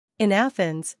In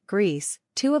Athens, Greece,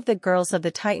 two of the girls of the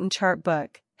Titan chart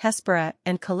book, Hespera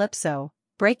and Calypso,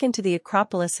 break into the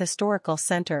Acropolis Historical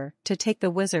Center to take the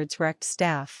wizard's wrecked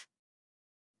staff.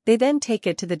 They then take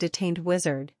it to the detained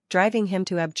wizard, driving him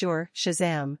to abjure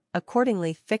Shazam,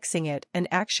 accordingly fixing it and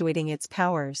actuating its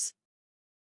powers.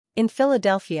 In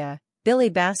Philadelphia, Billy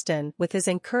Batson with his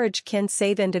encouraged kin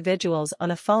save individuals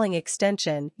on a falling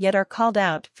extension yet are called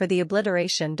out for the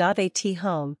obliteration. At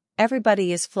home,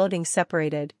 everybody is floating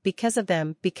separated because of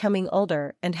them becoming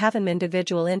older and having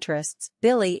individual interests.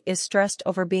 Billy is stressed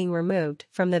over being removed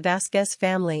from the Vasquez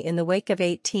family in the wake of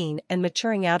 18 and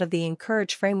maturing out of the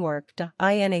encouraged framework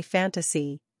in a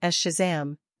fantasy. As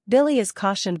Shazam, Billy is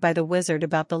cautioned by the wizard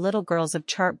about the little girls of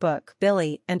chart book.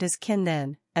 Billy and his kin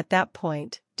then, at that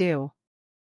point, do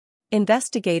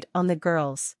investigate on the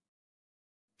girls.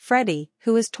 Freddie,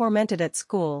 who is tormented at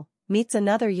school, meets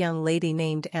another young lady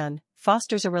named Anne,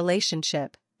 fosters a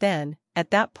relationship, then,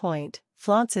 at that point,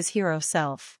 flaunts his hero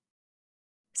self.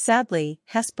 Sadly,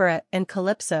 Hespera and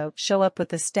Calypso show up with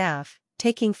the staff,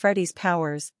 taking Freddie's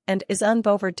powers, and is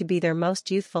unbothered to be their most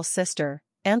youthful sister.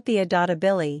 Anthea.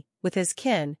 Billy, with his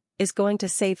kin, is going to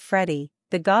save Freddie.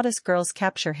 The goddess girls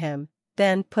capture him,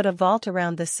 then put a vault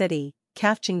around the city,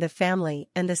 capturing the family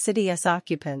and the city's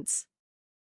occupants.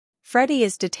 Freddie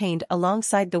is detained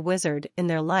alongside the wizard in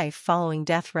their life-following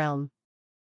death realm.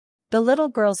 The little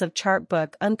girls of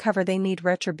Chartbook uncover they need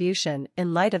retribution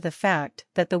in light of the fact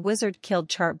that the wizard killed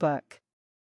Chartbook.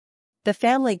 The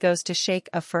family goes to shake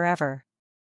a forever.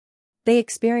 They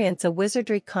experience a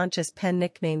wizardry-conscious pen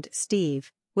nicknamed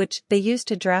Steve, which they use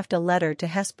to draft a letter to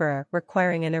Hespera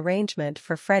requiring an arrangement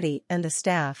for Freddie and the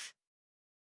staff.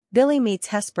 Billy meets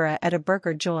Hespera at a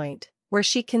burger joint, where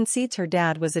she concedes her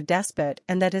dad was a despot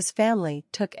and that his family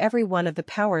took every one of the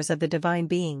powers of the divine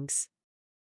beings.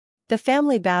 The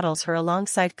family battles her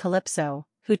alongside Calypso,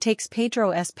 who takes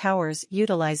Pedro's powers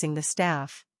utilizing the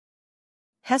staff.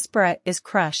 Hespera is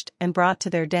crushed and brought to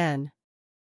their den.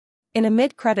 In a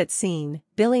mid-credit scene,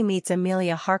 Billy meets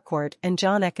Amelia Harcourt and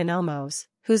John Economos,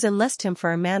 who's enlist him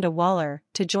for Amanda Waller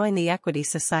to join the Equity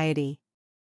Society.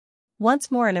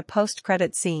 Once more in a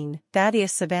post-credit scene,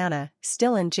 Thaddeus Savannah,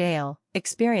 still in jail,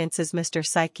 experiences Mr.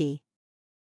 Psyche.